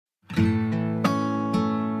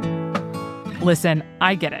Listen,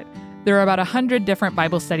 I get it. There are about 100 different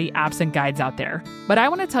Bible study apps and guides out there, but I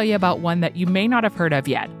want to tell you about one that you may not have heard of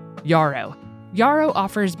yet, Yarrow. Yarrow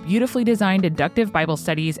offers beautifully designed inductive Bible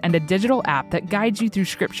studies and a digital app that guides you through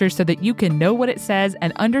scripture so that you can know what it says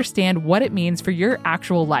and understand what it means for your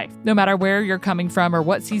actual life. No matter where you're coming from or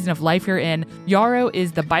what season of life you're in, Yarrow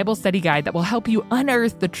is the Bible study guide that will help you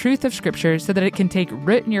unearth the truth of scripture so that it can take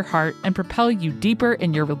root in your heart and propel you deeper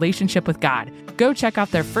in your relationship with God. Go check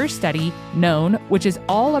out their first study, Known, which is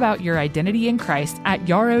all about your identity in Christ at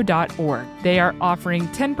yarrow.org. They are offering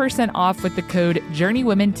 10% off with the code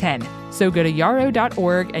JourneyWomen10. So go to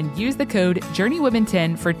yarrow.org and use the code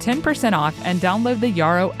JourneyWomen10 for 10% off and download the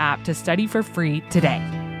Yarrow app to study for free today.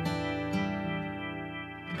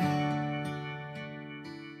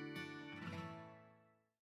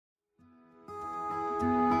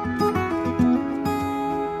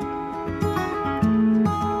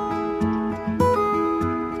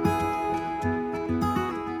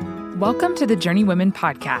 Welcome to the Journey Women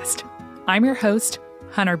podcast. I'm your host,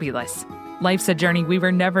 Hunter Belis. Life's a journey we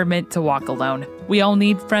were never meant to walk alone. We all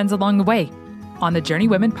need friends along the way. On the Journey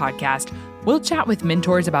Women podcast, we'll chat with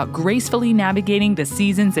mentors about gracefully navigating the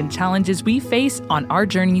seasons and challenges we face on our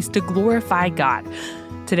journeys to glorify God.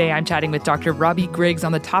 Today, I'm chatting with Dr. Robbie Griggs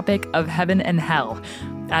on the topic of heaven and hell.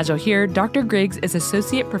 As you'll hear, Dr. Griggs is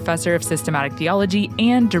Associate Professor of Systematic Theology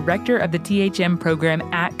and Director of the THM program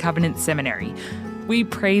at Covenant Seminary. We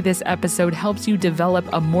pray this episode helps you develop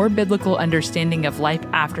a more biblical understanding of life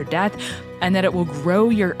after death, and that it will grow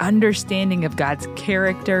your understanding of God's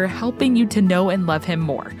character, helping you to know and love Him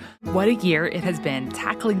more. What a year it has been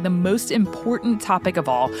tackling the most important topic of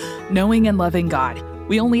all, knowing and loving God.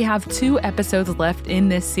 We only have 2 episodes left in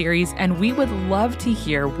this series, and we would love to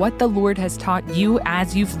hear what the Lord has taught you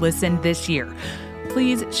as you've listened this year.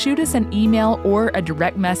 Please shoot us an email or a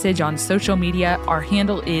direct message on social media. Our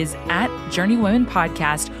handle is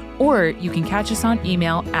 @JourneyWomenPodcast, or you can catch us on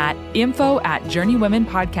email at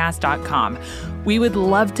info@journeywomenpodcast.com. We would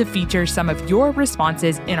love to feature some of your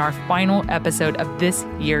responses in our final episode of this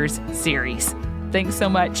year's series. Thanks so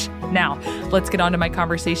much. Now, let's get on to my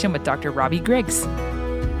conversation with Dr. Robbie Griggs.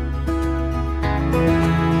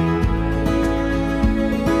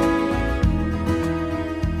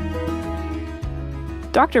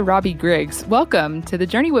 Dr. Robbie Griggs, welcome to the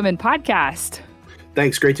Journey Women podcast.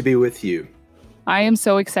 Thanks. Great to be with you. I am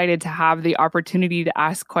so excited to have the opportunity to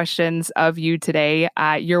ask questions of you today.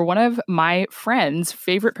 You're one of my friend's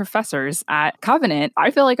favorite professors at Covenant. I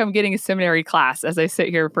feel like I'm getting a seminary class as I sit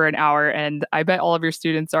here for an hour, and I bet all of your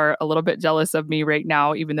students are a little bit jealous of me right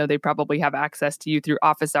now, even though they probably have access to you through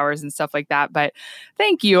office hours and stuff like that. But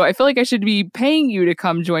thank you. I feel like I should be paying you to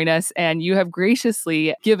come join us, and you have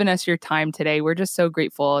graciously given us your time today. We're just so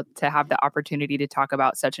grateful to have the opportunity to talk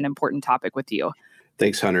about such an important topic with you.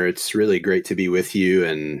 Thanks, Hunter. It's really great to be with you,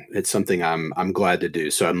 and it's something I'm glad to do.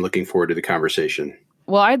 So I'm looking forward to the conversation.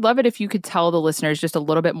 Well, I'd love it if you could tell the listeners just a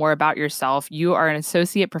little bit more about yourself. You are an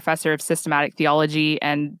associate professor of systematic theology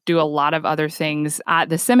and do a lot of other things at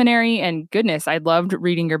the seminary. And goodness, I loved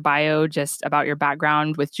reading your bio just about your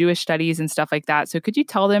background with Jewish studies and stuff like that. So could you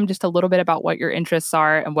tell them just a little bit about what your interests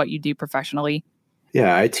are and what you do professionally?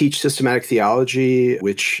 Yeah, I teach systematic theology,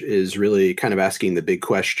 which is really kind of asking the big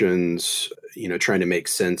questions, trying to make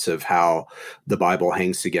sense of how the Bible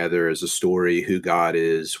hangs together as a story, who God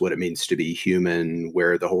is, what it means to be human,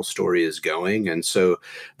 where the whole story is going. And so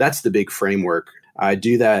that's the big framework. I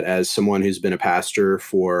do that as someone who's been a pastor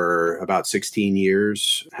for about 16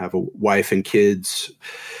 years, have a wife and kids.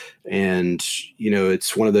 And,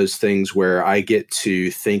 it's one of those things where I get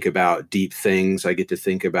to think about deep things. I get to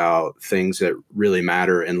think about things that really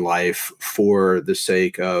matter in life for the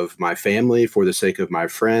sake of my family, for the sake of my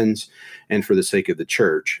friends, and for the sake of the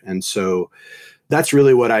church. And so that's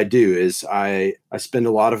really what I do is I spend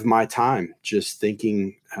a lot of my time just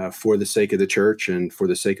thinking for the sake of the church and for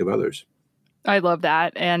the sake of others. I love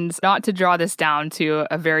that. And not to draw this down to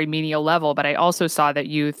a very menial level, but I also saw that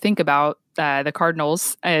you think about the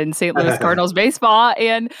Cardinals and St. Louis Cardinals baseball.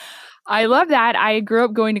 And I love that. I grew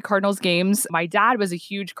up going to Cardinals games. My dad was a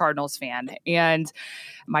huge Cardinals fan, and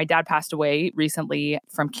my dad passed away recently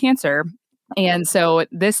from cancer. And so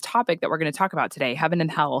this topic that we're going to talk about today, heaven and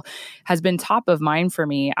hell, has been top of mind for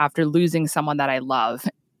me after losing someone that I love.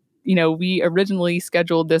 We originally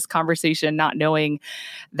scheduled this conversation not knowing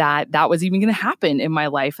that that was even going to happen in my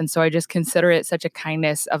life. And so I just consider it such a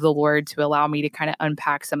kindness of the Lord to allow me to kind of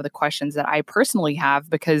unpack some of the questions that I personally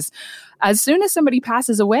have, because as soon as somebody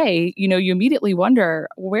passes away, you immediately wonder,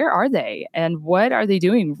 where are they and what are they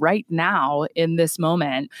doing right now in this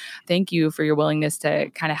moment? Thank you for your willingness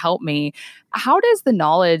to kind of help me. How does the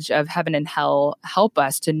knowledge of heaven and hell help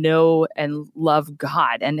us to know and love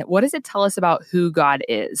God? And what does it tell us about who God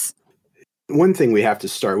is? One thing we have to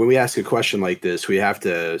start when we ask a question like this, we have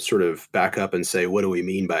to sort of back up and say, what do we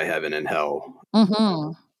mean by heaven and hell?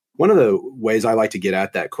 Mm-hmm. One of the ways I like to get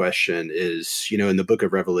at that question is, in the book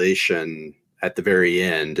of Revelation, at the very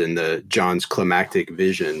end, in the John's climactic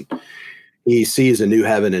vision, he sees a new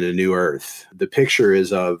heaven and a new earth. The picture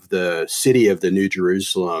is of the city of the New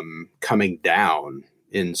Jerusalem coming down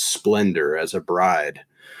in splendor as a bride,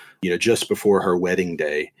 just before her wedding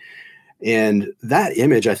day. And that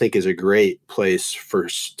image, I think, is a great place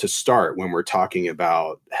to start when we're talking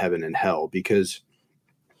about heaven and hell, because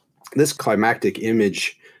this climactic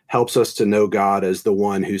image helps us to know God as the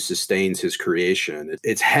one who sustains his creation.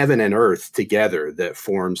 It's heaven and earth together that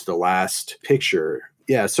forms the last picture.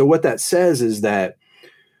 Yeah, so what that says is that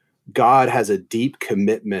God has a deep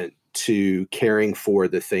commitment to caring for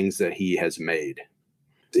the things that he has made.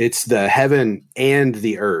 It's the heaven and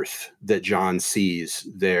the earth that John sees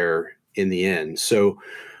there in the end. So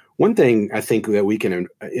one thing I think that we can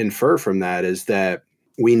infer from that is that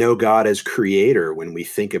we know God as creator when we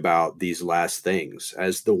think about these last things,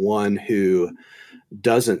 as the one who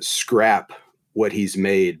doesn't scrap what he's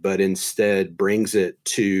made, but instead brings it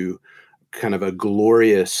to kind of a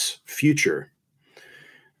glorious future.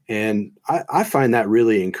 And I find that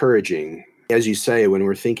really encouraging. As you say, when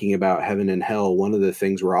we're thinking about heaven and hell, one of the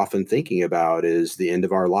things we're often thinking about is the end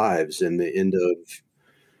of our lives and the end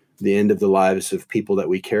of the lives of people that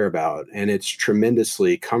we care about. And it's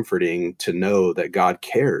tremendously comforting to know that God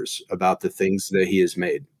cares about the things that he has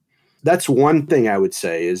made. That's one thing I would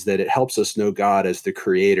say, is that it helps us know God as the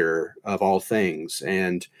creator of all things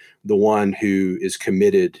and the one who is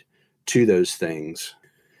committed to those things.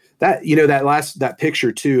 That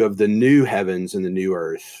picture too of the new heavens and the new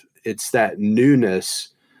earth, it's that newness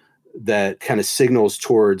that kind of signals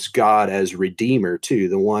towards God as redeemer too,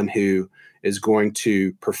 the one who is going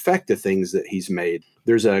to perfect the things that he's made.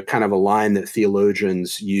 There's a kind of a line that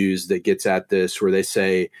theologians use that gets at this, where they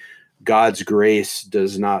say, God's grace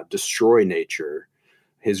does not destroy nature.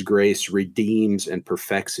 His grace redeems and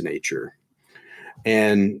perfects nature.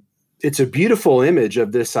 And it's a beautiful image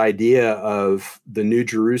of this idea of the New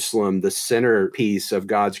Jerusalem, the centerpiece of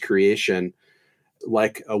God's creation,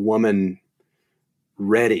 like a woman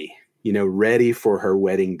ready for her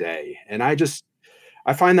wedding day. And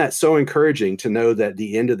I find that so encouraging to know that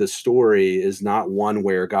the end of the story is not one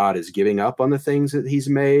where God is giving up on the things that he's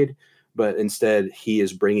made, but instead he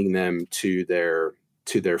is bringing them to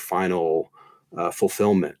their final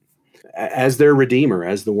fulfillment as their redeemer,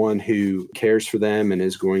 as the one who cares for them and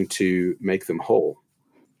is going to make them whole.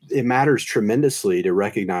 It matters tremendously to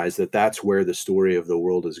recognize that that's where the story of the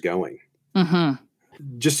world is going. Mm-hmm.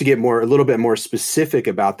 Just to get a little bit more specific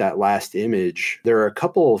about that last image, there are a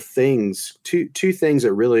couple of things, two things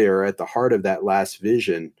that really are at the heart of that last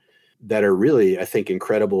vision that are really, I think,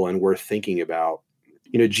 incredible and worth thinking about.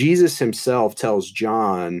 Jesus himself tells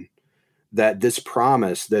John that this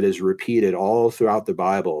promise that is repeated all throughout the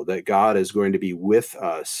Bible, that God is going to be with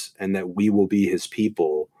us and that we will be his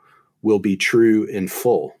people, will be true in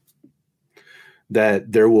full.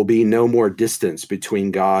 That there will be no more distance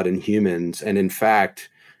between God and humans. And in fact,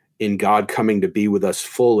 in God coming to be with us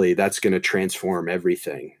fully, that's going to transform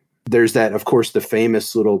everything. There's that, of course, the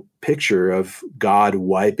famous little picture of God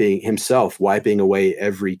wiping away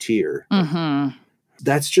every tear. Mm-hmm.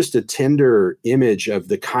 That's just a tender image of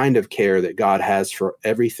the kind of care that God has for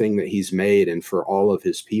everything that he's made and for all of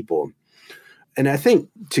his people. And I think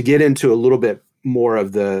to get into a little bit more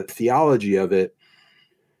of the theology of it,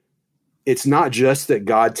 it's not just that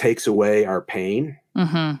God takes away our pain.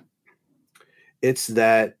 Mm-hmm. It's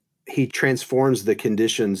that he transforms the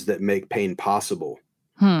conditions that make pain possible.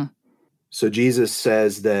 So Jesus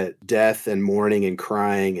says that death and mourning and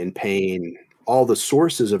crying and pain, all the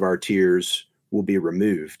sources of our tears, will be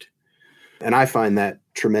removed. And I find that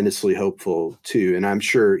tremendously hopeful too. And I'm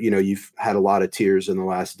sure, you've had a lot of tears in the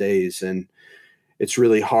last days, and it's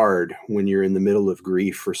really hard when you're in the middle of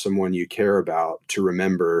grief for someone you care about to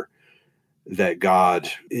remember that God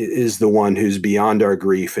is the one who's beyond our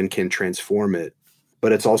grief and can transform it.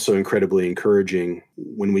 But it's also incredibly encouraging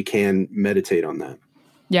when we can meditate on that.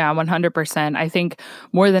 Yeah, 100%. I think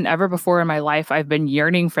more than ever before in my life, I've been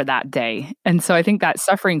yearning for that day. And so I think that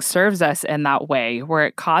suffering serves us in that way, where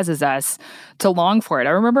it causes us to long for it.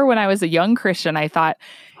 I remember when I was a young Christian, I thought,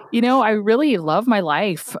 I really love my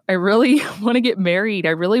life. I really want to get married. I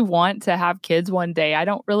really want to have kids one day. I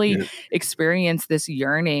don't really Yeah. experience this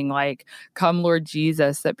yearning, like, come Lord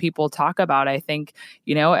Jesus, that people talk about. I think,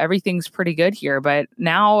 everything's pretty good here. But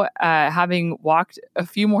now, having walked a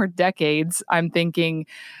few more decades, I'm thinking,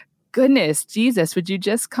 goodness, Jesus, would you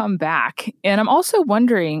just come back? And I'm also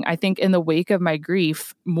wondering, I think, in the wake of my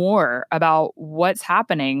grief, more about what's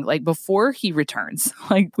happening, like, before he returns.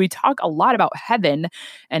 Like, we talk a lot about heaven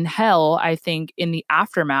and hell, I think, in the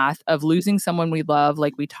aftermath of losing someone we love,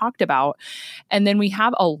 like we talked about. And then we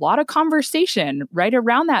have a lot of conversation right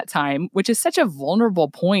around that time, which is such a vulnerable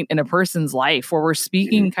point in a person's life where we're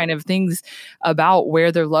speaking kind of things about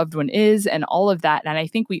where their loved one is and all of that. And I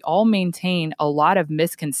think we all maintain a lot of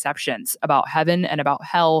misconceptions about heaven and about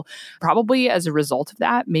hell, probably as a result of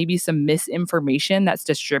that, maybe some misinformation that's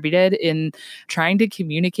distributed in trying to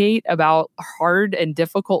communicate about hard and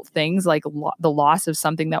difficult things like the loss of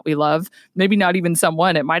something that we love. Maybe not even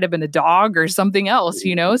someone, it might have been a dog or something else,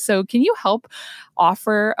 So can you help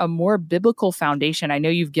offer a more biblical foundation? I know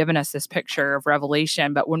you've given us this picture of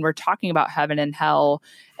Revelation, but when we're talking about heaven and hell,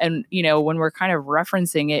 and, when we're kind of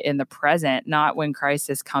referencing it in the present, not when Christ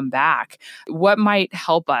has come back, what might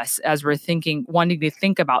help us as we're wanting to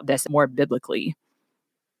think about this more biblically?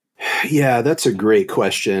 Yeah, that's a great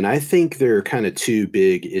question. I think there are kind of two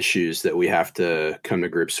big issues that we have to come to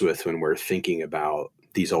grips with when we're thinking about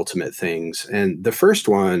these ultimate things. And the first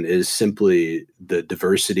one is simply the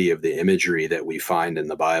diversity of the imagery that we find in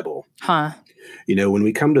the Bible. Huh. When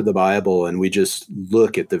we come to the Bible and we just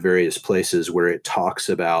look at the various places where it talks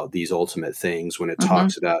about these ultimate things, when it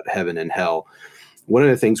talks about heaven and hell, one of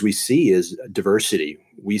the things we see is diversity.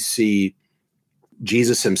 We see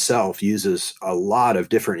Jesus himself uses a lot of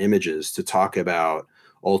different images to talk about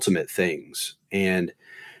ultimate things. And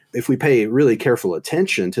if we pay really careful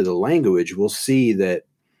attention to the language, we'll see that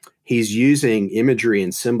he's using imagery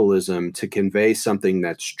and symbolism to convey something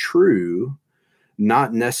that's true,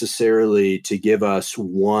 not necessarily to give us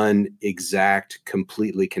one exact,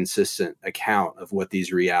 completely consistent account of what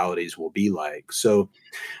these realities will be like. So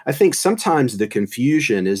I think sometimes the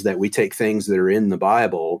confusion is that we take things that are in the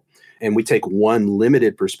Bible and we take one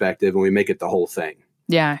limited perspective and we make it the whole thing.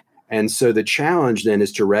 Yeah. And so the challenge then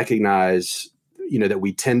is to recognize, that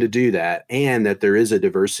we tend to do that, and that there is a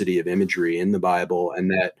diversity of imagery in the Bible,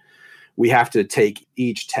 and that we have to take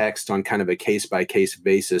each text on kind of a case-by-case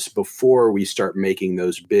basis before we start making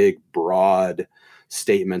those big, broad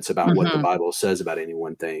statements about what the Bible says about any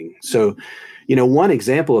one thing. So, one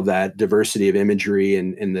example of that diversity of imagery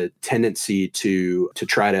and the tendency to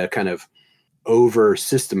try to kind of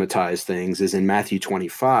over-systematize things is in Matthew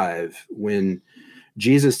 25, when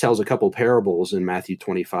Jesus tells a couple parables in Matthew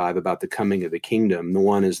 25 about the coming of the kingdom. The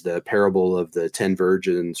one is the parable of the 10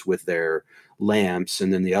 virgins with their lamps,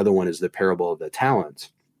 and then the other one is the parable of the talents.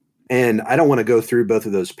 And I don't want to go through both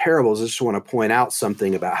of those parables. I just want to point out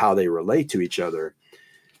something about how they relate to each other.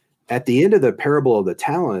 At the end of the parable of the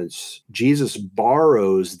talents, Jesus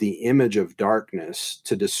borrows the image of darkness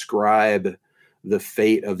to describe the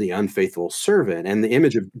fate of the unfaithful servant. And the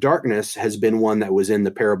image of darkness has been one that was in the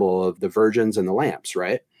parable of the virgins and the lamps,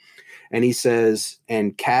 right? And he says,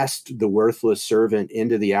 and cast the worthless servant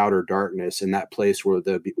into the outer darkness, in that place where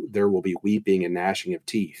there will be weeping and gnashing of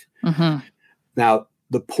teeth. Now,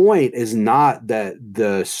 the point is not that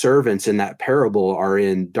the servants in that parable are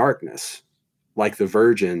in darkness, like the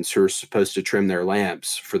virgins who are supposed to trim their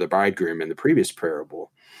lamps for the bridegroom in the previous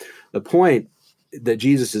parable. The point that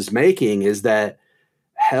Jesus is making is that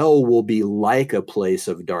hell will be like a place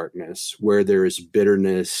of darkness where there is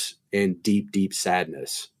bitterness and deep, deep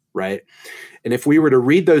sadness, right? And if we were to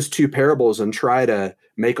read those two parables and try to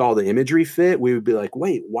make all the imagery fit, we would be like,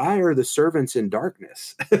 wait, why are the servants in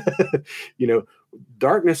darkness?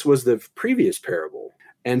 Darkness was the previous parable.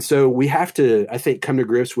 And so we have to, I think, come to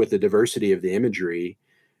grips with the diversity of the imagery.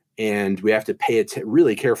 And we have to pay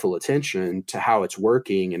really careful attention to how it's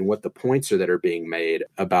working and what the points are that are being made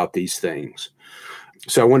about these things.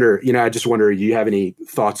 So I wonder, do you have any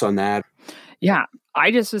thoughts on that? Yeah,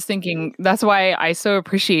 I just was thinking that's why I so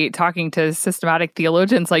appreciate talking to systematic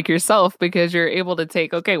theologians like yourself, because you're able to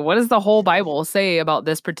take, okay, what does the whole Bible say about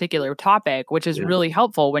this particular topic, which is really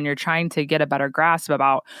helpful when you're trying to get a better grasp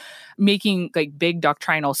about making like big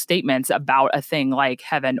doctrinal statements about a thing like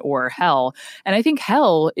heaven or hell. And I think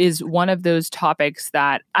hell is one of those topics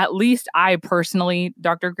that at least I personally,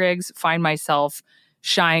 Dr. Griggs, find myself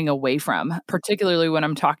shying away from, particularly when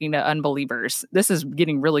I'm talking to unbelievers. This is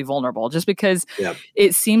getting really vulnerable just because Yeah.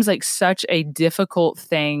 it seems like such a difficult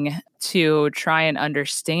thing to try and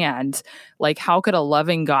understand. Like, how could a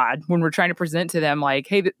loving God, when we're trying to present to them, like,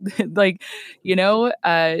 hey, like,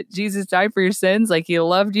 Jesus died for your sins. Like, he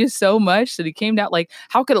loved you so much that he came down. Like,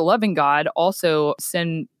 how could a loving God also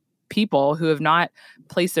send people who have not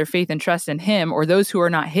placed their faith and trust in him, or those who are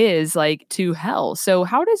not his, like, to hell? So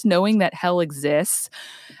how does knowing that hell exists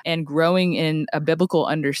and growing in a biblical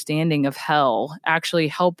understanding of hell actually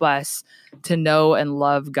help us to know and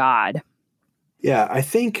love God? Yeah, I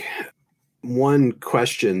think one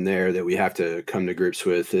question there that we have to come to grips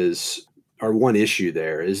with is, or one issue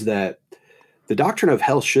there is that the doctrine of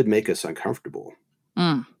hell should make us uncomfortable.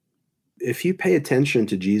 Mm. If you pay attention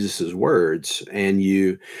to Jesus's words and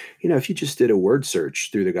if you just did a word search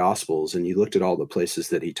through the Gospels and you looked at all the places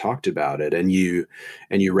that he talked about it and you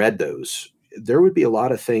read those, there would be a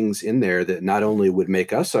lot of things in there that not only would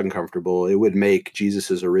make us uncomfortable, it would make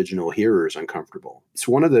Jesus's original hearers uncomfortable. It's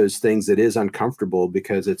one of those things that is uncomfortable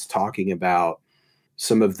because it's talking about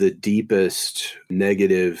some of the deepest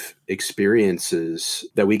negative experiences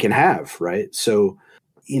that we can have, right? So,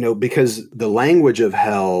 because the language of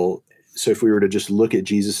hell, so if we were to just look at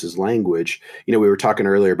Jesus's language, we were talking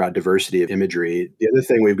earlier about diversity of imagery. The other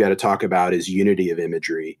thing we've got to talk about is unity of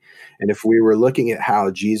imagery. And if we were looking at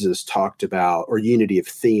how Jesus talked about, or unity of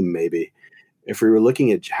theme, maybe, if we were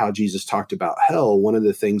looking at how Jesus talked about hell, one of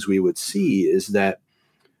the things we would see is that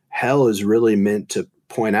hell is really meant to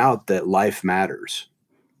point out that life matters,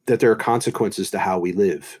 that there are consequences to how we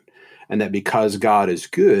live, and that because God is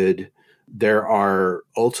good, there are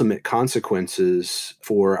ultimate consequences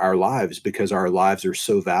for our lives because our lives are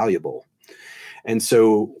so valuable. And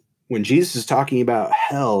so when Jesus is talking about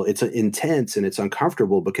hell, it's intense and it's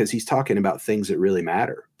uncomfortable because he's talking about things that really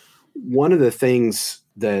matter. One of the things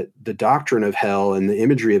that the doctrine of hell and the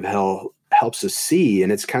imagery of hell helps us see,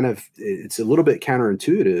 and it's a little bit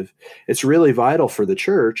counterintuitive, it's really vital for the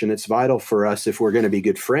church, and it's vital for us if we're going to be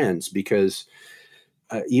good friends, because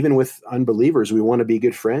even with unbelievers, we want to be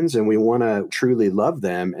good friends and we want to truly love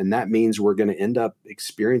them. And that means we're going to end up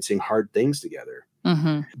experiencing hard things together.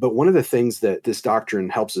 Mm-hmm. But one of the things that this doctrine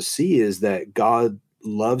helps us see is that God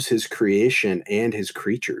loves his creation and his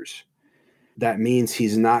creatures. That means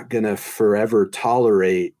he's not going to forever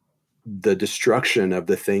tolerate the destruction of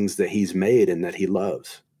the things that he's made and that he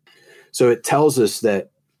loves. So it tells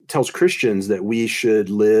Christians that we should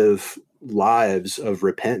live lives of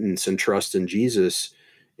repentance and trust in Jesus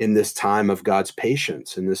in this time of God's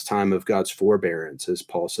patience, in this time of God's forbearance, as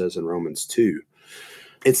Paul says in Romans 2.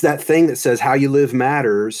 It's that thing that says how you live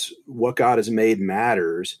matters, what God has made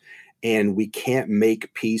matters, and we can't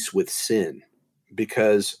make peace with sin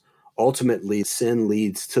because ultimately sin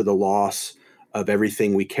leads to the loss of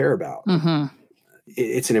everything we care about. Mm-hmm.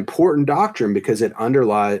 It's an important doctrine because it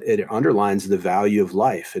underlines the value of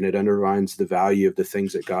life, and it underlines the value of the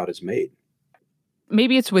things that God has made.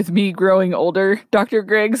 Maybe it's with me growing older, Dr.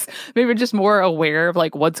 Griggs, maybe just more aware of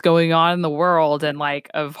like what's going on in the world and like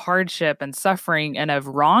of hardship and suffering and of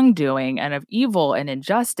wrongdoing and of evil and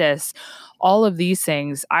injustice. All of these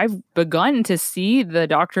things, I've begun to see the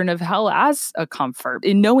doctrine of hell as a comfort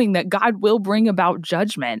in knowing that God will bring about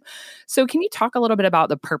judgment. So can you talk a little bit about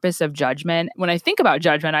the purpose of judgment? When I think about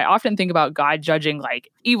judgment, I often think about God judging like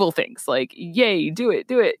evil things, like, yay, do it,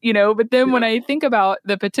 but then when I think about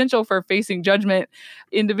the potential for facing judgment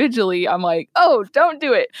individually, I'm like, oh, don't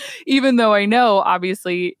do it. Even though I know,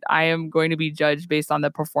 obviously, I am going to be judged based on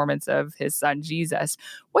the performance of his son, Jesus.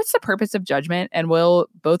 What's the purpose of judgment? And will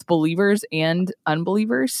both believers and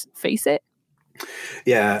unbelievers face it?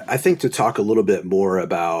 Yeah, I think to talk a little bit more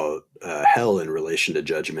about hell in relation to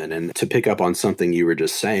judgment, and to pick up on something you were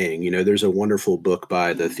just saying, there's a wonderful book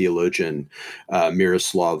by the theologian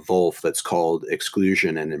Miroslav Volf that's called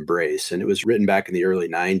Exclusion and Embrace. And it was written back in the early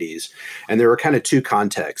 90s. And there were kind of two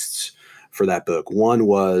contexts for that book. One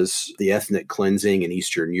was the ethnic cleansing in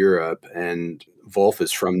Eastern Europe, and Volf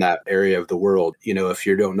is from that area of the world. If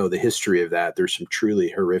you don't know the history of that, there's some truly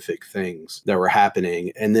horrific things that were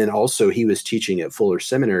happening. And then also he was teaching at Fuller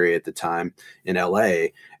Seminary at the time in LA,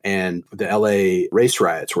 and the LA race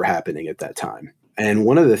riots were happening at that time. And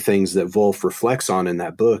one of the things that Volf reflects on in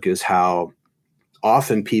that book is how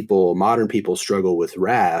often modern people struggle with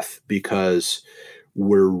wrath because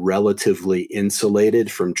we're relatively insulated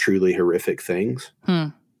from truly horrific things.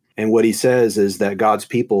 And what he says is that God's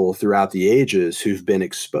people throughout the ages who've been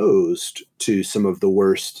exposed to some of the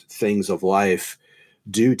worst things of life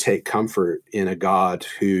do take comfort in a God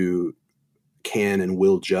who can and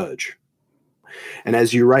will judge. And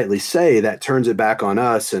as you rightly say, that turns it back on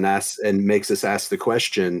us and makes us ask the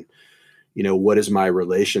question, what is my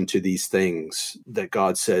relation to these things that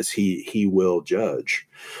God says he will judge?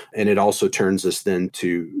 And it also turns us then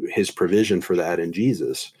to his provision for that in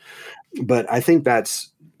Jesus. But I think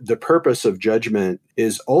that's the purpose of judgment,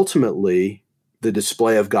 is ultimately the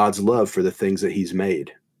display of God's love for the things that he's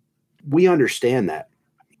made. We understand that.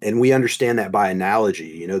 And we understand that by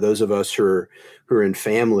analogy. Those of us who are in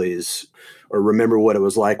families or remember what it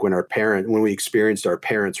was like when we experienced our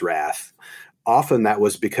parents' wrath. Often that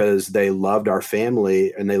was because they loved our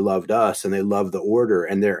family and they loved us and they loved the order,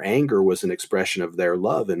 and their anger was an expression of their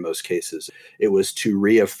love in most cases. It was to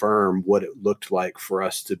reaffirm what it looked like for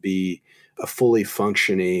us to be a fully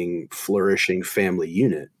functioning, flourishing family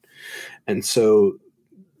unit. And so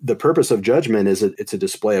the purpose of judgment is it's a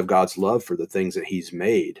display of God's love for the things that he's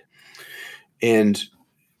made. And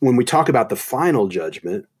when we talk about the final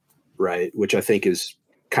judgment, right, which I think is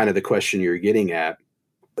kind of the question you're getting at,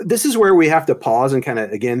 this is where we have to pause and kind of,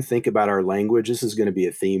 again, think about our language. This is going to be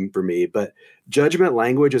a theme for me, but judgment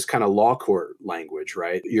language is kind of law court language,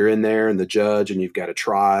 right? You're in there and the judge, and you've got a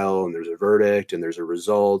trial, and there's a verdict, and there's a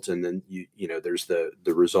result, and then there's the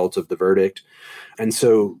result of the verdict. And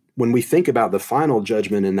so when we think about the final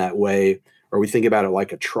judgment in that way, or we think about it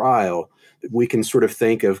like a trial, we can sort of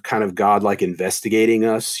think of kind of God like investigating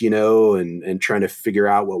us, and trying to figure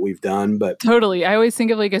out what we've done. But totally. I always think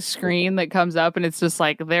of like a screen that comes up and it's just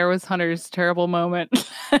like, there was Hunter's terrible moment.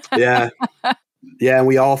 Yeah. Yeah. And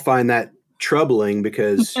we all find that troubling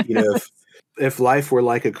because, if life were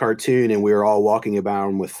like a cartoon and we were all walking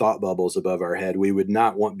about with thought bubbles above our head, we would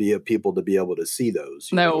not want people to be able to see those.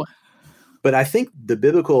 No. But I think the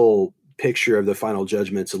biblical picture of the final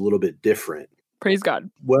judgment's a little bit different. Praise God.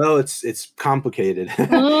 Well, it's complicated.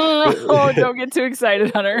 Oh, don't get too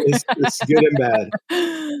excited, Hunter. It's good and bad.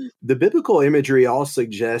 The biblical imagery all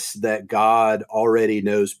suggests that God already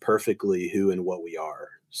knows perfectly who and what we are.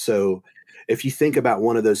 So if you think about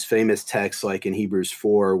one of those famous texts like in Hebrews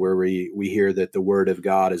 4, where we hear that the word of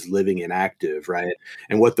God is living and active, right?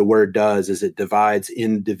 And what the word does is it divides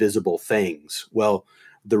indivisible things. Well,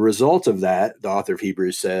 the result of that, the author of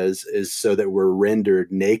Hebrews says, is so that we're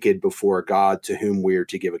rendered naked before God, to whom we are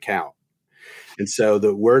to give account. And so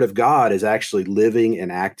the word of God is actually living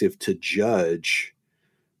and active to judge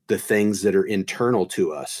the things that are internal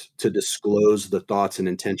to us, to disclose the thoughts and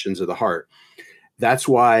intentions of the heart. That's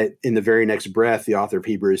why in the very next breath, the author of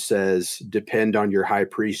Hebrews says, depend on your high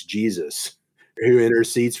priest, Jesus, who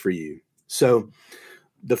intercedes for you. So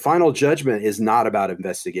the final judgment is not about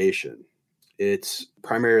investigation. It's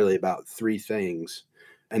primarily about three things.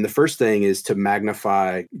 And the first thing is to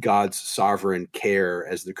magnify God's sovereign care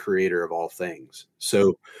as the creator of all things.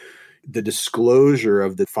 So the disclosure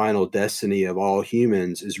of the final destiny of all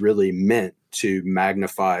humans is really meant to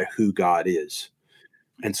magnify who God is.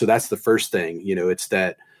 And so that's the first thing, it's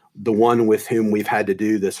that the one with whom we've had to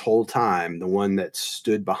do this whole time, the one that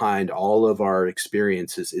stood behind all of our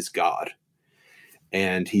experiences, is God.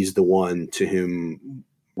 And he's the one to whom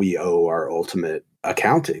we owe our ultimate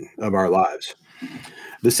accounting of our lives.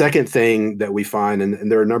 The second thing that we find, and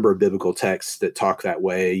there are a number of biblical texts that talk that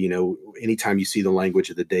way, anytime you see the language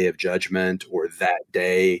of the day of judgment or that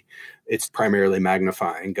day, it's primarily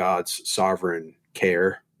magnifying God's sovereign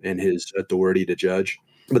care and his authority to judge.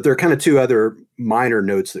 But there are kind of two other minor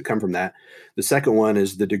notes that come from that. The second one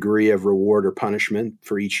is the degree of reward or punishment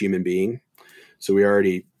for each human being. So we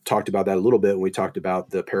already talked about that a little bit when we talked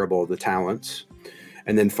about the parable of the talents.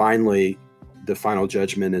 And then finally, the final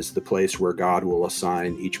judgment is the place where God will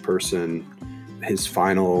assign each person his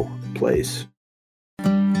final place.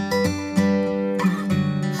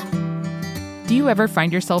 Do you ever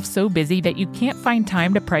find yourself so busy that you can't find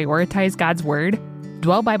time to prioritize God's Word?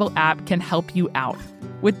 Dwell Bible app can help you out.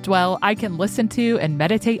 With Dwell, I can listen to and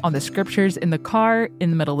meditate on the scriptures in the car,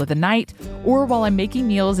 in the middle of the night, or while I'm making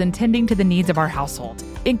meals and tending to the needs of our household.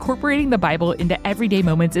 Incorporating the Bible into everyday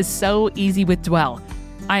moments is so easy with Dwell.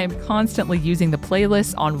 I am constantly using the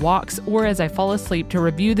playlists on walks or as I fall asleep to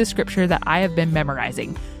review the scripture that I have been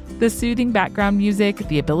memorizing. The soothing background music,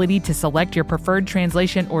 the ability to select your preferred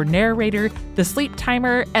translation or narrator, the sleep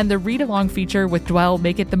timer, and the read-along feature with Dwell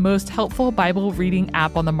make it the most helpful Bible reading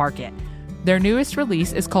app on the market. Their newest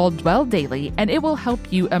release is called Dwell Daily, and it will help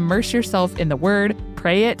you immerse yourself in the Word,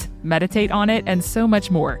 pray it, meditate on it, and so much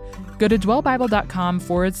more. Go to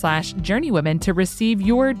dwellbible.com/journeywomen to receive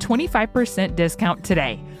your 25% discount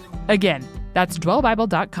today. Again, that's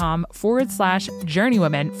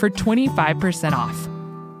dwellbible.com/journeywomen for 25% off.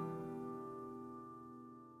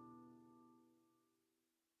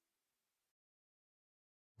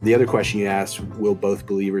 The other question you asked, will both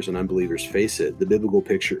believers and unbelievers face it? The biblical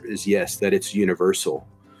picture is yes, that it's universal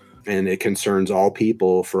and it concerns all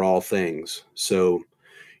people for all things. So,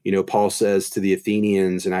 Paul says to the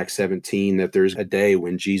Athenians in Acts 17 that there's a day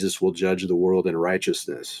when Jesus will judge the world in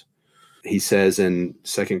righteousness. He says in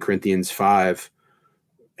 2 Corinthians 5,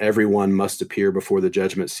 everyone must appear before the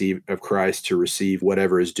judgment seat of Christ to receive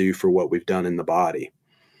whatever is due for what we've done in the body.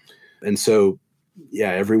 And so,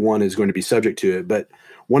 everyone is going to be subject to it. But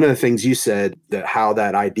one of the things you said, that how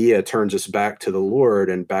that idea turns us back to the Lord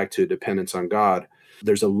and back to dependence on God,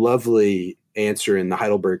 there's a lovely answer in the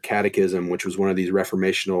Heidelberg Catechism, which was one of these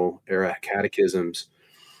Reformational era catechisms,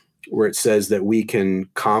 where it says that we can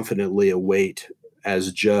confidently await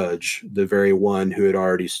as judge the very one who had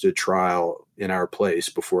already stood trial in our place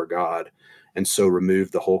before God, and so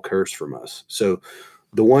removed the whole curse from us. So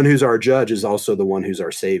the one who's our judge is also the one who's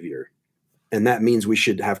our savior. And that means we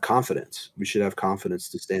should have confidence. We should have confidence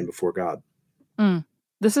to stand before God.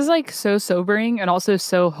 This is so sobering and also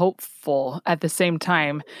so hopeful at the same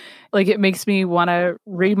time. It makes me want to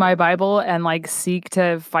read my Bible and seek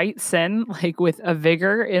to fight sin with a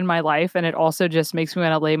vigor in my life. And it also just makes me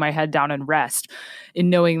want to lay my head down and rest in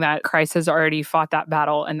knowing that Christ has already fought that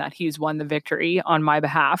battle and that he's won the victory on my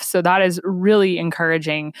behalf. So that is really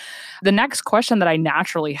encouraging. The next question that I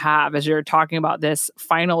naturally have as you're talking about this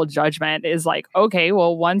final judgment is okay,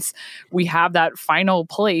 well, once we have that final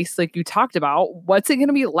place, like you talked about, what's it going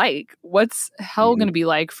to be like? What's hell going to be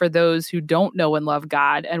like for those who don't know and love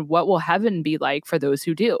God? And what will heaven be like for those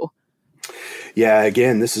who do? Yeah,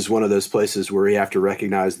 again, this is one of those places where we have to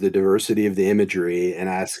recognize the diversity of the imagery and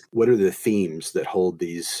ask, what are the themes that hold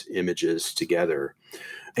these images together?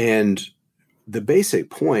 And the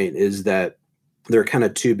basic point is that there are kind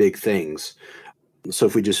of two big things. So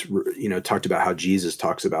if we just, talked about how Jesus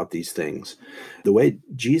talks about these things, the way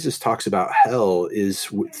Jesus talks about hell is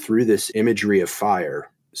through this imagery of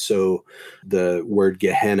fire. So the word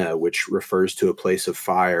Gehenna, which refers to a place of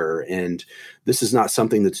fire. And this is not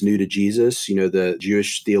something that's new to Jesus. The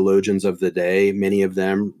Jewish theologians of the day, many of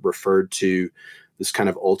them referred to this kind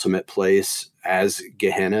of ultimate place as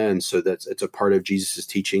Gehenna. And so it's a part of Jesus's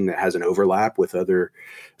teaching that has an overlap with other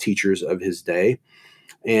teachers of his day.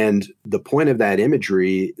 And the point of that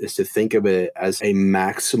imagery is to think of it as a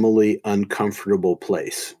maximally uncomfortable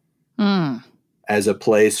place, as a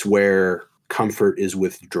place where comfort is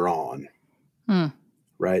withdrawn,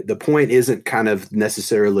 right? The point isn't kind of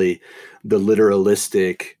necessarily the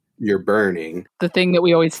literalistic, you're burning. The thing that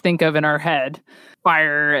we always think of in our head,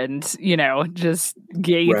 fire and, just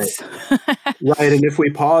gates. Right. And if we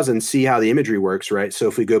pause and see how the imagery works, right? So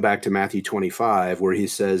if we go back to Matthew 25, where he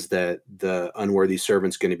says that the unworthy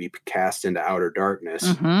servant's going to be cast into outer darkness.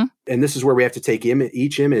 And this is where we have to take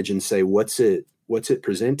each image and say, what's it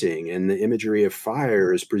presenting? And the imagery of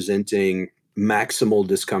fire is presenting maximal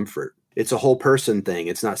discomfort. It's a whole person thing.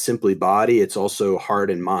 It's not simply body. It's also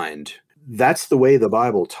heart and mind. That's the way the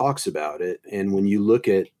Bible talks about it. And when you look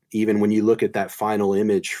at that final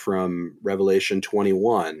image from Revelation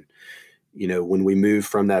 21, when we move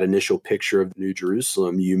from that initial picture of New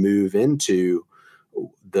Jerusalem, you move into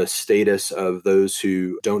the status of those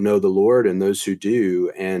who don't know the Lord and those who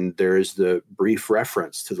do. And there is the brief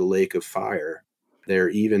reference to the lake of fire there,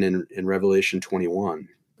 even in Revelation 21.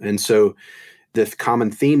 And so the common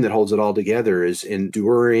theme that holds it all together is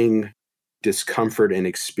enduring discomfort and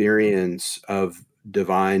experience of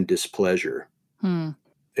divine displeasure.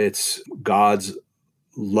 It's God's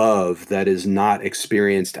love that is not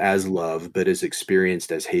experienced as love, but is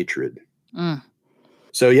experienced as hatred.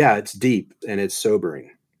 So it's deep and it's sobering.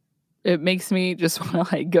 It makes me just want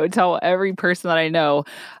to go tell every person that I know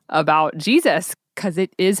about Jesus, because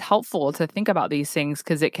it is helpful to think about these things,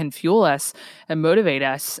 because it can fuel us and motivate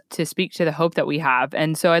us to speak to the hope that we have.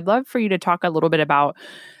 And so I'd love for you to talk a little bit about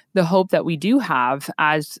the hope that we do have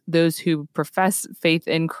as those who profess faith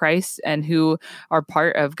in Christ and who are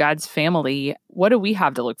part of God's family. What do we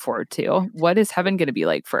have to look forward to? What is heaven going to be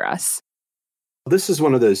like for us? This is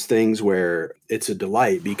one of those things where it's a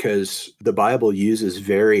delight, because the Bible uses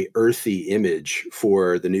very earthy image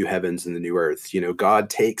for the new heavens and the new earth. God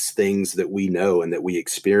takes things that we know and that we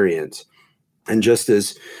experience. And just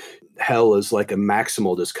as hell is like a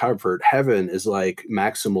maximal discomfort, heaven is like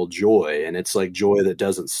maximal joy. And it's like joy that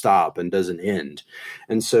doesn't stop and doesn't end.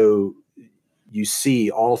 And so you see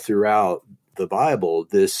all throughout the Bible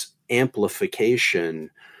this amplification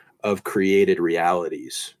of created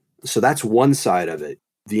realities. So that's one side of it.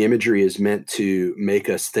 The imagery is meant to make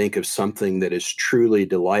us think of something that is truly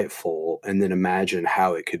delightful and then imagine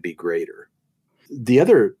how it could be greater. The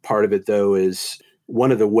other part of it, though, is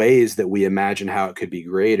one of the ways that we imagine how it could be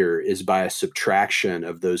greater is by a subtraction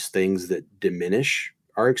of those things that diminish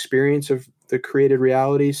our experience of the created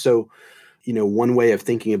reality. So, one way of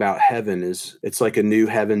thinking about heaven is it's like a new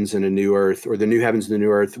heavens and a new earth, or the new heavens and the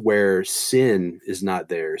new earth where sin is not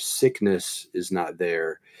there, sickness is not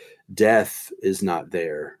there, death is not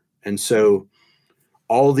there. And so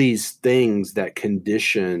all these things that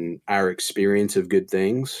condition our experience of good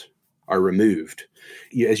things are removed.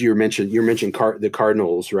 As you mentioned the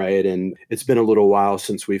Cardinals, right? And it's been a little while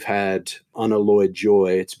since we've had unalloyed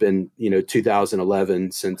joy. It's been,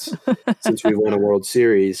 2011 since we won a World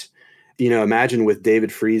Series. Imagine with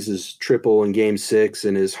David Freese's triple in Game 6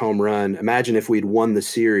 and his home run. Imagine if we'd won the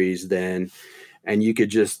series then, and you could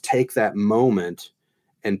just take that moment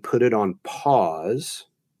and put it on pause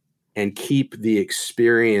and keep the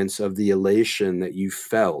experience of the elation that you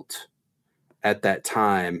felt at that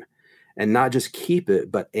time, and not just keep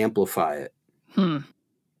it, but amplify it.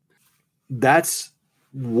 That's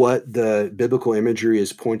what the biblical imagery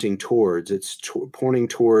is pointing towards. It's pointing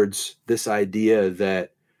towards this idea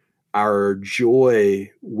that our joy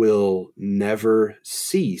will never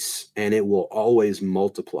cease and it will always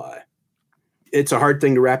multiply. It's a hard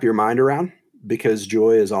thing to wrap your mind around because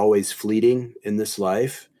joy is always fleeting in this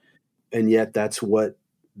life. And yet that's what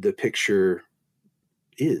the picture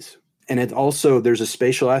is. And it also, there's a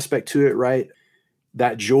spatial aspect to it, right?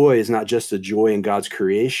 That joy is not just a joy in God's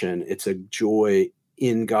creation. It's a joy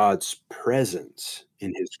in God's presence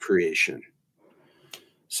in his creation.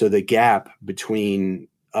 So the gap between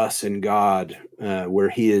us and God, where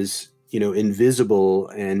he is, invisible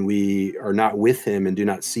and we are not with him and do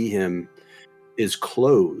not see him, is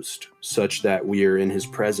closed such that we are in his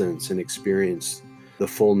presence and experience the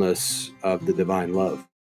fullness of the divine love.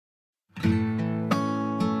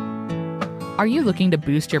 Are you looking to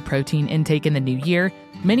boost your protein intake in the new year?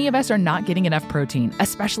 Many of us are not getting enough protein,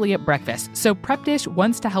 especially at breakfast, so Prep Dish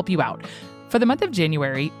wants to help you out. For the month of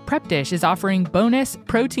January, Prep Dish is offering bonus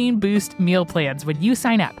protein boost meal plans when you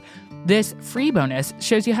sign up. This free bonus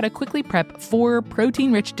shows you how to quickly prep 4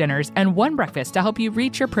 protein-rich dinners and 1 breakfast to help you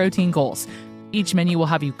reach your protein goals. Each menu will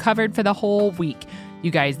have you covered for the whole week.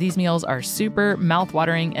 You guys, these meals are super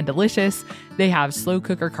mouth-watering and delicious. They have slow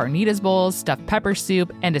cooker carnitas bowls, stuffed pepper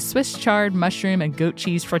soup, and a Swiss chard mushroom and goat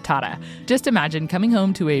cheese frittata. Just imagine coming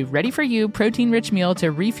home to a ready-for-you protein-rich meal to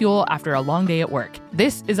refuel after a long day at work.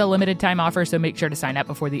 This is a limited time offer, so make sure to sign up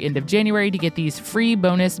before the end of January to get these free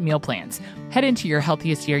bonus meal plans. Head into your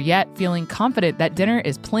healthiest year yet, feeling confident that dinner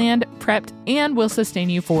is planned, prepped, and will sustain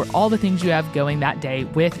you for all the things you have going that day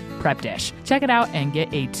with Prep Dish. Check it out and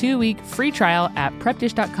get a 2-week free trial at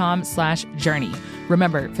prepdish.com/journey.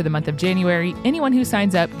 Remember, for the month of January, anyone who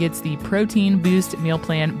signs up gets the Protein Boost Meal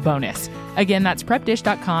Plan bonus. Again, that's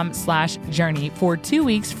prepdish.com/journey for 2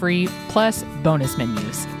 weeks free plus bonus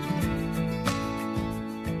menus.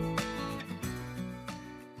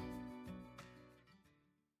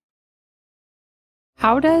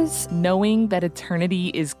 How does knowing that eternity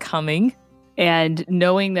is coming and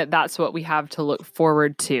knowing that that's what we have to look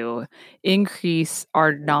forward to increase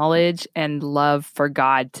our knowledge and love for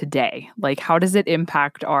God today? Like, how does it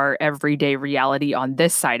impact our everyday reality on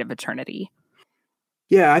this side of eternity?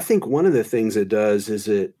 Yeah, I think one of the things it does is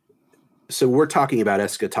so we're talking about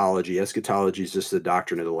eschatology. Eschatology is just the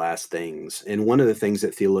doctrine of the last things. And one of the things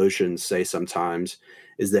that theologians say sometimes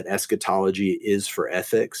is that eschatology is for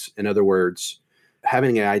ethics. In other words,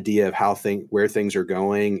 having an idea of where things are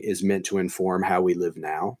going is meant to inform how we live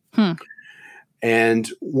now. And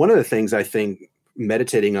one of the things I think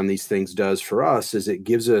meditating on these things does for us is it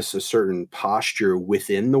gives us a certain posture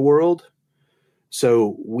within the world.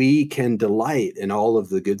 So we can delight in all of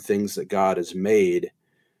the good things that God has made,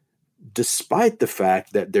 despite the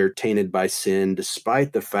fact that they're tainted by sin,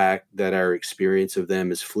 despite the fact that our experience of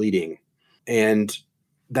them is fleeting. And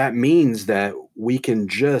that means that we can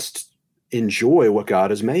just enjoy what God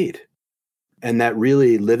has made. And that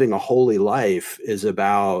really living a holy life is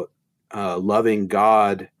about loving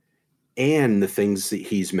God and the things that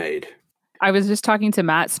he's made. I was just talking to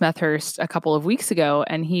Matt Smethurst a couple of weeks ago,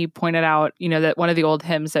 and he pointed out, that one of the old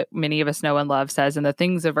hymns that many of us know and love says, "And the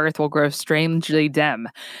things of earth will grow strangely dim."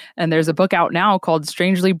 And there's a book out now called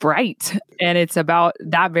Strangely Bright, and it's about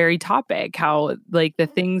that very topic, how like the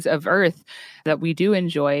things of earth that we do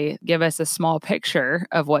enjoy give us a small picture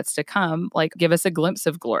of what's to come, like give us a glimpse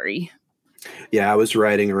of glory. Yeah, I was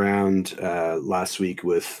riding around last week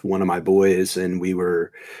with one of my boys, and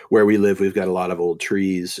where we live, we've got a lot of old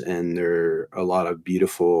trees, and there are a lot of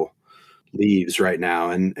beautiful leaves right now.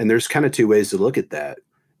 And there's kind of 2 ways to look at that.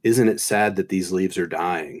 Isn't it sad that these leaves are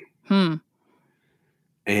dying?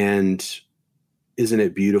 And isn't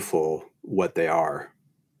it beautiful what they are,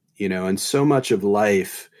 and so much of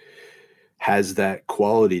life has that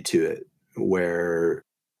quality to it where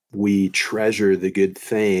we treasure the good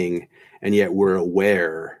thing and yet we're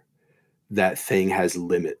aware that thing has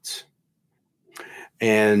limits.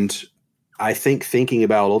 And I think thinking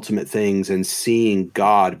about ultimate things and seeing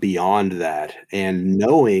God beyond that and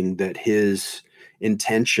knowing that his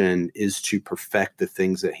intention is to perfect the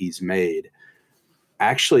things that he's made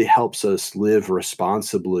actually helps us live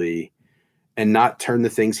responsibly and not turn the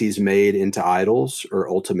things he's made into idols or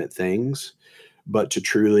ultimate things, but to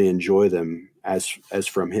truly enjoy them as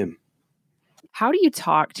from him. How do you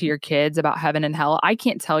talk to your kids about heaven and hell? I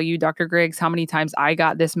can't tell you, Dr. Griggs, how many times I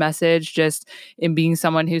got this message just in being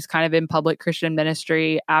someone who's kind of in public Christian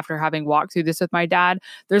ministry after having walked through this with my dad.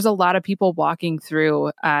 There's a lot of people walking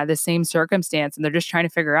through the same circumstance, and they're just trying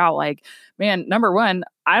to figure out, like, man, number one,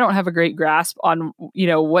 I don't have a great grasp on,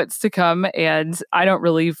 what's to come. And I don't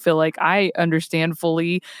really feel like I understand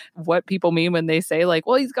fully what people mean when they say, like,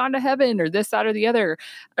 well, he's gone to heaven or this, that, or the other.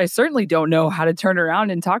 I certainly don't know how to turn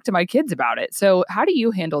around and talk to my kids about it. So how do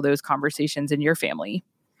you handle those conversations in your family?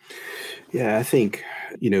 Yeah, I think,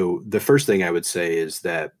 the first thing I would say is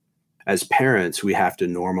that as parents, we have to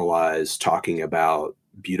normalize talking about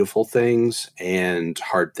beautiful things and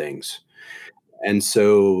hard things. And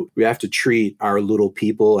so we have to treat our little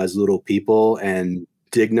people as little people and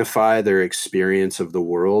dignify their experience of the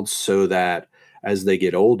world so that as they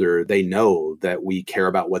get older, they know that we care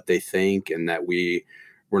about what they think and that we're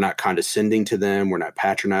not condescending to them. We're not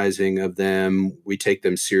patronizing of them. We take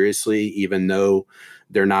them seriously, even though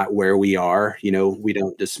they're not where we are. We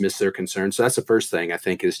don't dismiss their concerns. So that's the first thing I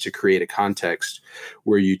think, is to create a context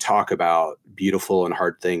where you talk about beautiful and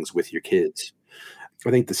hard things with your kids. I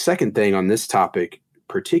think the second thing on this topic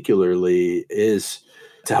particularly is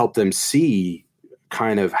to help them see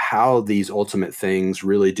kind of how these ultimate things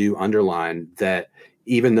really do underline that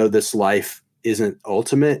even though this life isn't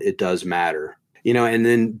ultimate, it does matter, and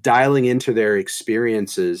then dialing into their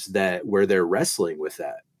experiences where they're wrestling with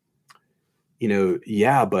that.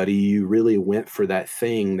 Yeah, buddy, you really went for that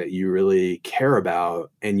thing that you really care about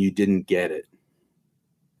and you didn't get it.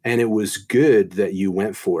 And it was good that you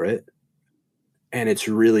went for it. And it's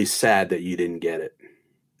really sad that you didn't get it.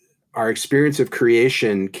 Our experience of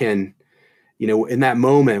creation can, in that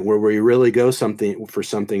moment where we really go for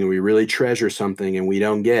something and we really treasure something and we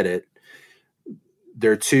don't get it,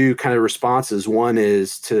 there are two kind of responses. One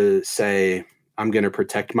is to say, I'm going to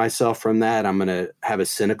protect myself from that. I'm going to have a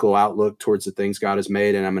cynical outlook towards the things God has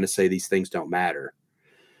made. And I'm going to say, these things don't matter.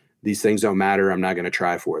 These things don't matter. I'm not going to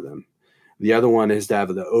try for them. The other one is to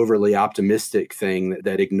have the overly optimistic thing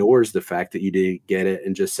that ignores the fact that you didn't get it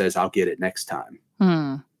and just says, I'll get it next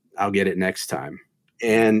time. I'll get it next time.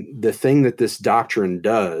 And the thing that this doctrine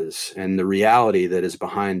does and the reality that is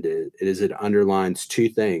behind it is it underlines two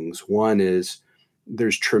things. One is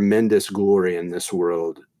there's tremendous glory in this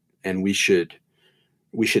world and we should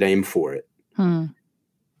aim for it.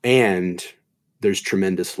 And there's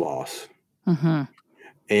tremendous loss. Mm-hmm.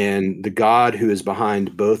 And the God who is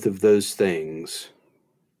behind both of those things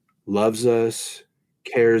loves us,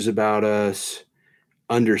 cares about us,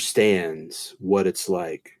 understands what it's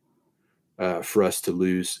like for us to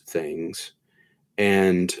lose things,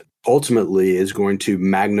 and ultimately is going to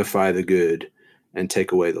magnify the good and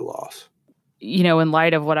take away the loss. In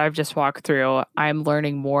light of what I've just walked through, I'm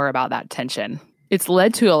learning more about that tension. It's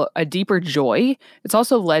led to a deeper joy. It's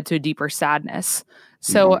also led to a deeper sadness.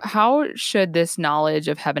 So how should this knowledge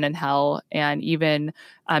of heaven and hell and even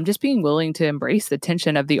just being willing to embrace the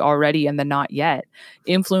tension of the already and the not yet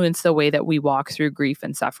influence the way that we walk through grief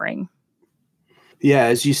and suffering? Yeah,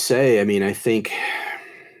 as you say, I think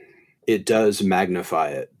it does magnify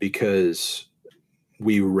it because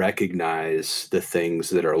we recognize the things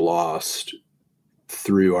that are lost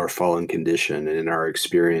through our fallen condition and in our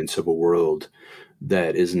experience of a world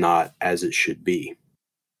that is not as it should be.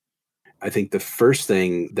 I think the first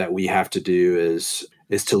thing that we have to do is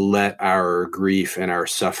to let our grief and our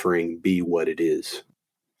suffering be what it is.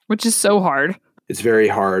 Which is so hard. It's very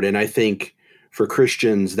hard. And I think for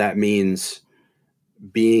Christians, that means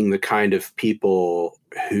being the kind of people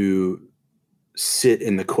who sit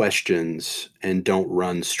in the questions and don't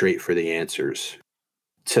run straight for the answers.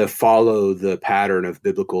 To follow the pattern of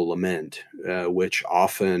biblical lament, which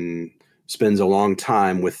often spends a long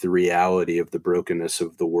time with the reality of the brokenness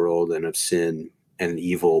of the world and of sin and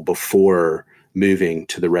evil before moving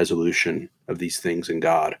to the resolution of these things in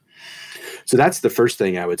God. So that's the first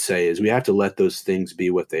thing I would say, is we have to let those things be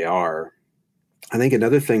what they are. I think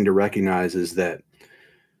another thing to recognize is that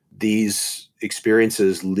these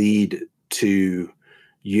experiences lead to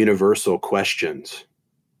universal questions.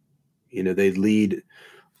 They lead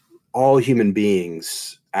all human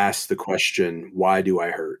beings ask the question, why do I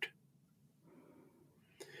hurt?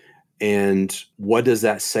 And what does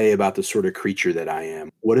that say about the sort of creature that I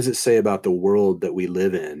am? What does it say about the world that we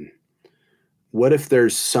live in? What if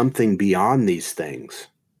there's something beyond these things?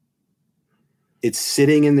 It's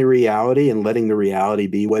sitting in the reality and letting the reality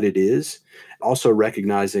be what it is, also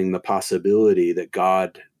recognizing the possibility that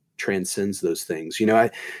God transcends those things. I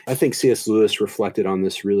think C.S. Lewis reflected on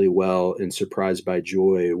this really well in Surprised by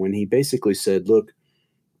Joy when he basically said, look,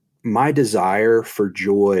 my desire for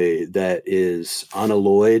joy that is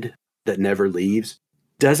unalloyed, that never leaves,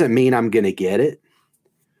 doesn't mean I'm going to get it,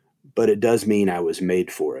 but it does mean I was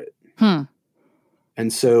made for it.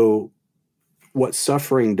 And so what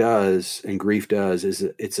suffering does and grief does is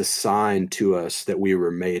it's a sign to us that we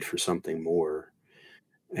were made for something more.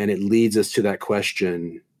 And it leads us to that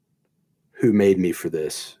question, who made me for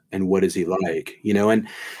this? And what is he like? And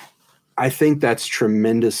I think that's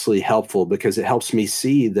tremendously helpful because it helps me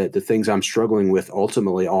see that the things I'm struggling with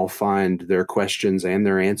ultimately all find their questions and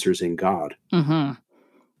their answers in God. Mm-hmm.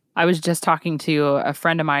 I was just talking to a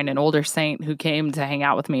friend of mine, an older saint who came to hang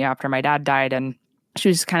out with me after my dad died. And she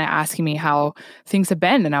was kind of asking me how things have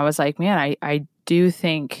been. And I was like, man, I do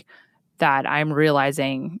think that I'm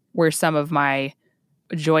realizing where some of my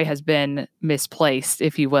joy has been misplaced,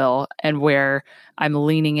 if you will, and where I'm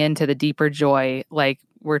leaning into the deeper joy, like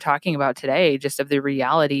we're talking about today, just of the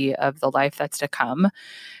reality of the life that's to come.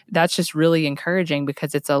 That's just really encouraging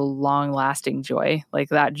because it's a long lasting joy. Like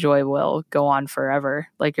that joy will go on forever,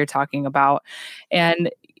 like you're talking about.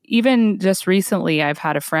 And even just recently, I've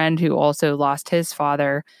had a friend who also lost his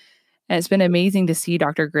father. And it's been amazing to see,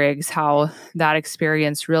 Dr. Griggs, how that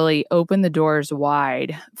experience really opened the doors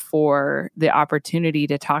wide for the opportunity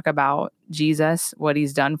to talk about Jesus, what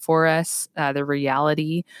he's done for us, the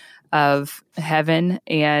reality of heaven.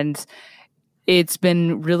 And it's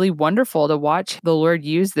been really wonderful to watch the Lord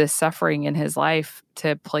use this suffering in his life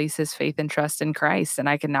to place his faith and trust in Christ. And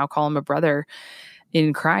I can now call him a brother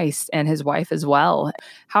in Christ, and his wife as well.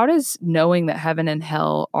 How does knowing that heaven and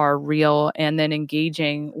hell are real and then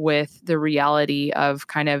engaging with the reality of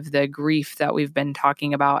kind of the grief that we've been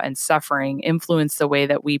talking about and suffering influence the way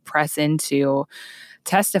that we press into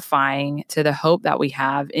testifying to the hope that we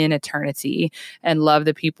have in eternity and love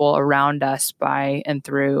the people around us by and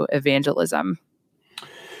through evangelism?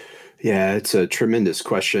 Yeah, it's a tremendous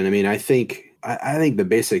question. I mean, I think the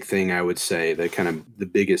basic thing I would say, the kind of the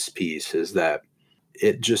biggest piece is that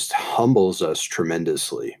it just humbles us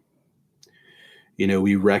tremendously.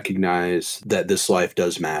 We recognize that this life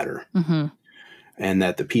does matter, and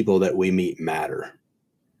that the people that we meet matter,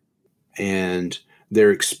 and their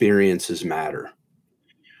experiences matter.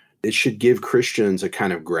 It should give Christians a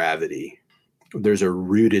kind of gravity. There's a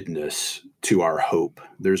rootedness to our hope.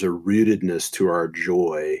 There's a rootedness to our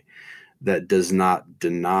joy that does not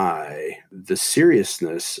deny the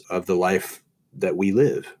seriousness of the life that we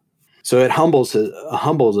live. So it humbles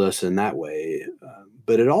us in that way.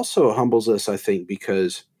 But it also humbles us, I think,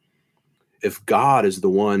 because if God is the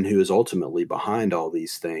one who is ultimately behind all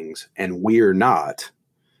these things and we're not,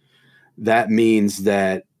 that means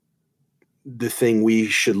that the thing we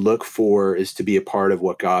should look for is to be a part of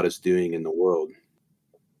what God is doing in the world.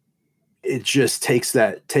 It just takes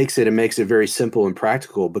it and makes it very simple and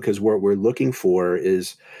practical, because what we're looking for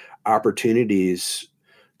is opportunities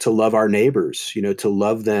to love our neighbors, to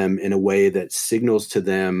love them in a way that signals to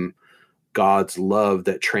them God's love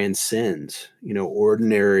that transcends,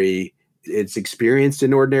 it's experienced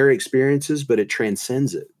in ordinary experiences, but it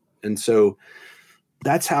transcends it. And so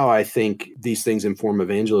that's how I think these things inform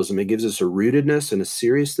evangelism. It gives us a rootedness and a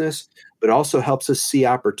seriousness, but also helps us see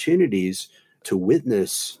opportunities to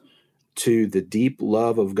witness to the deep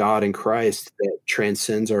love of God in Christ that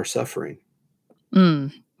transcends our suffering.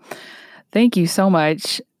 Thank you so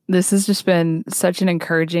much. This has just been such an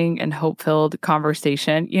encouraging and hope-filled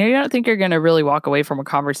conversation. You don't think you're going to really walk away from a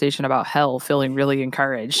conversation about hell feeling really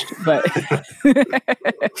encouraged, but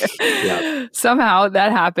somehow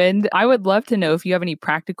that happened. I would love to know if you have any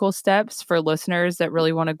practical steps for listeners that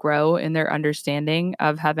really want to grow in their understanding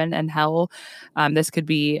of heaven and hell. This could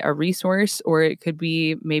be a resource, or it could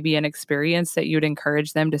be maybe an experience that you'd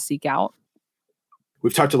encourage them to seek out.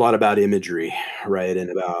 We've talked a lot about imagery, right? And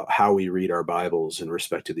about how we read our Bibles in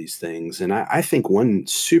respect to these things. And I think one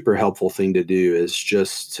super helpful thing to do is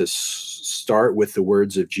just to start with the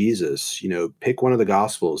words of Jesus. Pick one of the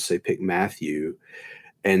Gospels, say pick Matthew,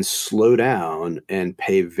 and slow down and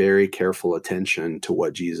pay very careful attention to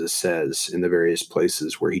what Jesus says in the various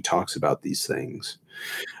places where he talks about these things.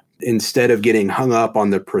 Instead of getting hung up on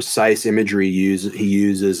the precise imagery he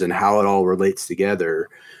uses and how it all relates together,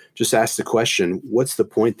 just ask the question, what's the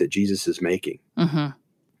point that Jesus is making? Mm-hmm.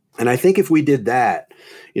 And I think if we did that,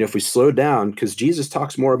 if we slowed down, because Jesus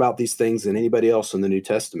talks more about these things than anybody else in the New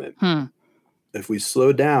Testament. If we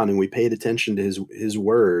slowed down and we paid attention to his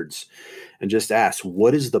words and just asked,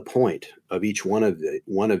 what is the point of each one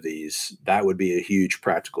of these, that would be a huge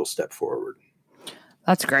practical step forward.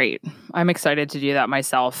 That's great. I'm excited to do that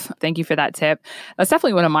myself. Thank you for that tip. That's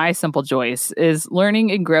definitely one of my simple joys, is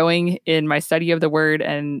learning and growing in my study of the word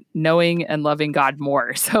and knowing and loving God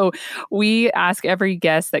more. So we ask every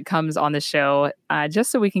guest that comes on the show, just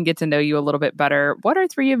so we can get to know you a little bit better, what are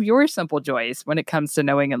 3 of your simple joys when it comes to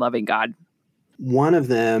knowing and loving God? One of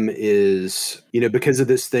them is, because of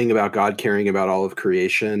this thing about God caring about all of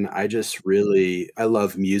creation, I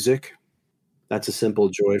love music. That's a simple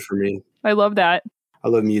joy for me. I love that. I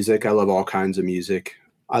love music. I love all kinds of music.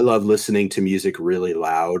 I love listening to music really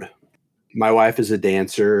loud. My wife is a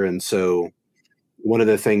dancer, and so one of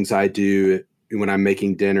the things I do when I'm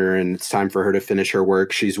making dinner and it's time for her to finish her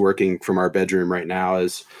work, she's working from our bedroom right now,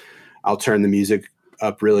 is I'll turn the music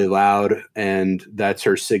up really loud, and that's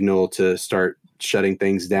her signal to start shutting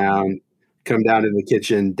things down, come down to the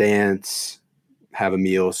kitchen, dance, have a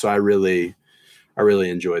meal. So I really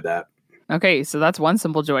enjoy that. Okay, so that's one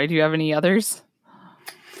simple joy. Do you have any others?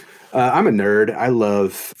 I'm a nerd. I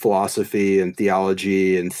love philosophy and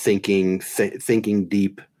theology and thinking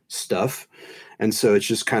deep stuff. And so it's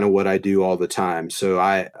just kind of what I do all the time. So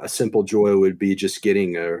a simple joy would be just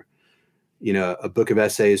getting a book of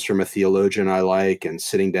essays from a theologian I like and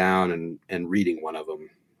sitting down and reading one of them.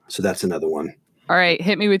 So that's another one. All right.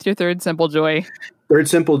 Hit me with your third simple joy. Third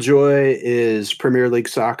simple joy is Premier League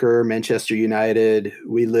soccer, Manchester United.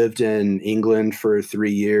 We lived in England for 3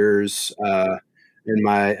 years. And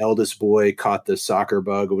my eldest boy caught the soccer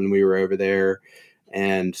bug when we were over there.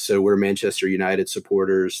 And so we're Manchester United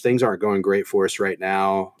supporters. Things aren't going great for us right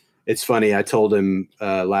now. It's funny. I told him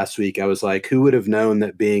last week, I was like, who would have known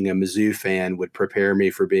that being a Mizzou fan would prepare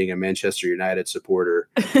me for being a Manchester United supporter?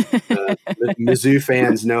 Mizzou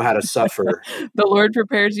fans know how to suffer. The Lord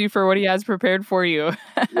prepares you for what he has prepared for you.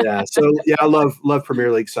 Yeah. So yeah, I love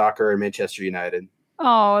Premier League soccer and Manchester United.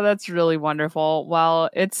 Oh, that's really wonderful. Well,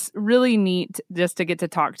 it's really neat just to get to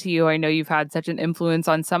talk to you. I know you've had such an influence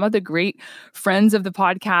on some of the great friends of the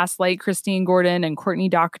podcast, like Christine Gordon and Courtney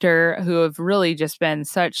Doctor, who have really just been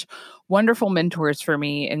such wonderful mentors for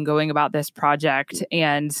me in going about this project.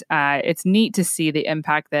 And it's neat to see the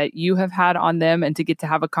impact that you have had on them and to get to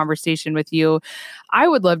have a conversation with you. I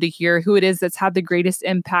would love to hear who it is that's had the greatest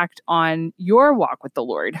impact on your walk with the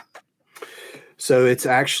Lord. So it's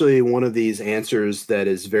actually one of these answers that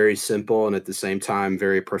is very simple and at the same time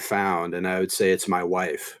very profound. And I would say it's my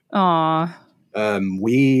wife. Aww.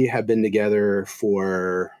 We have been together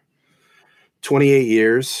for 28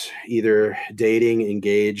 years, either dating,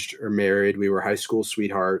 engaged, or married. We were high school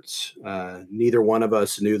sweethearts. Neither one of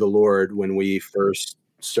us knew the Lord when we first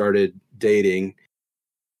started dating.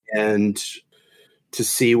 And to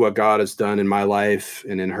see what God has done in my life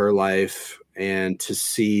and in her life, and to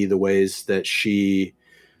see the ways that she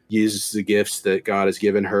uses the gifts that God has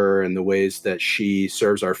given her and the ways that she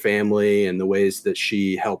serves our family and the ways that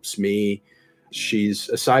she helps me. She's,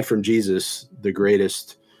 aside from Jesus, the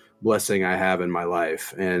greatest blessing I have in my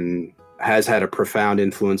life and has had a profound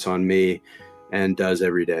influence on me and does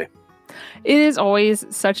every day. It is always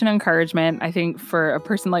such an encouragement, I think, for a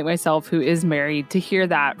person like myself who is married to hear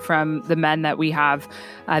that from the men that we have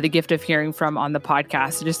the gift of hearing from on the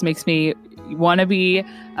podcast. It just makes me want to be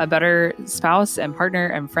a better spouse and partner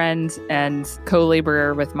and friend and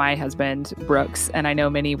co-laborer with my husband, Brooks. And I know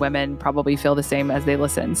many women probably feel the same as they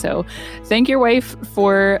listen. So thank your wife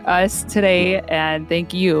for us today. And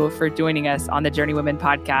thank you for joining us on the Journey Women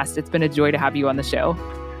podcast. It's been a joy to have you on the show.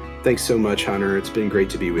 Thanks so much, Hunter. It's been great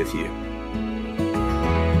to be with you.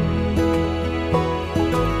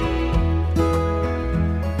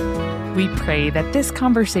 We pray that this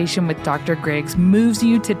conversation with Dr. Griggs moves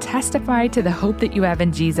you to testify to the hope that you have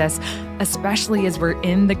in Jesus, especially as we're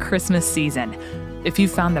in the Christmas season. If you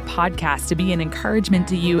found the podcast to be an encouragement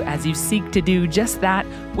to you as you seek to do just that,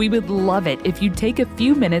 we would love it if you'd take a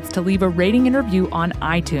few minutes to leave a rating and review on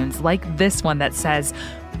iTunes, like this one that says,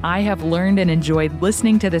 I have learned and enjoyed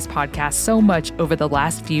listening to this podcast so much over the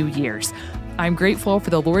last few years. I'm grateful for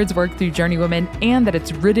the Lord's work through Journey Women and that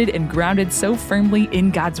it's rooted and grounded so firmly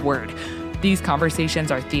in God's Word. These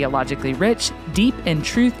conversations are theologically rich, deep in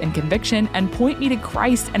truth and conviction, and point me to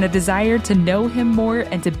Christ and a desire to know Him more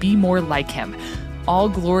and to be more like Him. All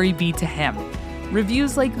glory be to Him.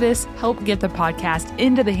 Reviews like this help get the podcast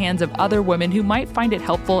into the hands of other women who might find it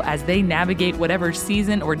helpful as they navigate whatever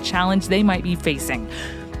season or challenge they might be facing.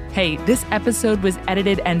 Hey, this episode was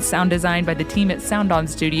edited and sound designed by the team at Sound On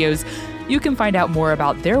Studios. You can find out more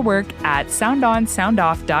about their work at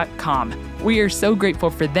soundonsoundoff.com. We are so grateful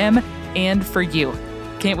for them and for you.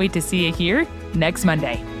 Can't wait to see you here next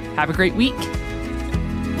Monday. Have a great week.